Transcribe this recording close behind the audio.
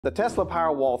The Tesla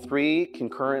Powerwall 3 can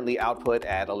currently output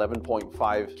at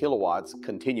 11.5 kilowatts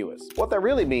continuous. What that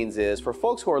really means is for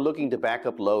folks who are looking to back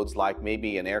up loads like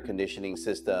maybe an air conditioning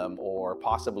system or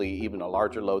possibly even a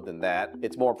larger load than that,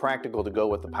 it's more practical to go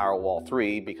with the Powerwall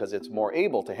 3 because it's more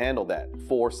able to handle that.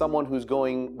 For someone who's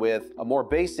going with a more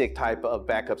basic type of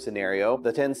backup scenario,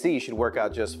 the 10C should work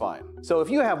out just fine. So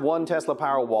if you have one Tesla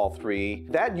Powerwall 3,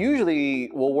 that usually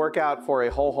will work out for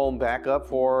a whole home backup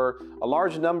for a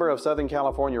large number of Southern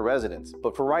California residents.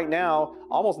 But for right now,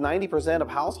 almost 90% of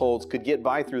households could get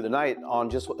by through the night on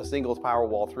just a single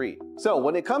Powerwall 3. So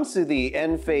when it comes to the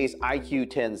Enphase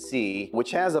IQ 10C, which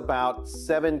has about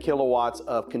 7 kilowatts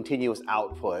of continuous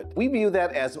output, we view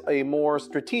that as a more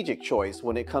strategic choice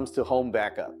when it comes to home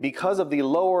backup. Because of the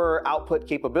lower output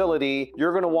capability,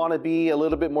 you're going to want to be a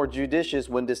little bit more judicious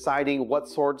when deciding what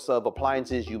sorts of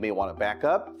appliances you may want to back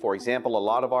up. For example, a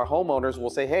lot of our homeowners will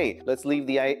say, hey, let's leave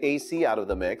the AC out of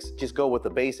the mix. Just go with the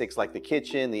basics like the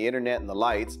kitchen, the internet, and the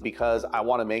lights, because I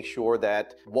want to make sure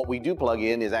that what we do plug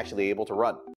in is actually able to run.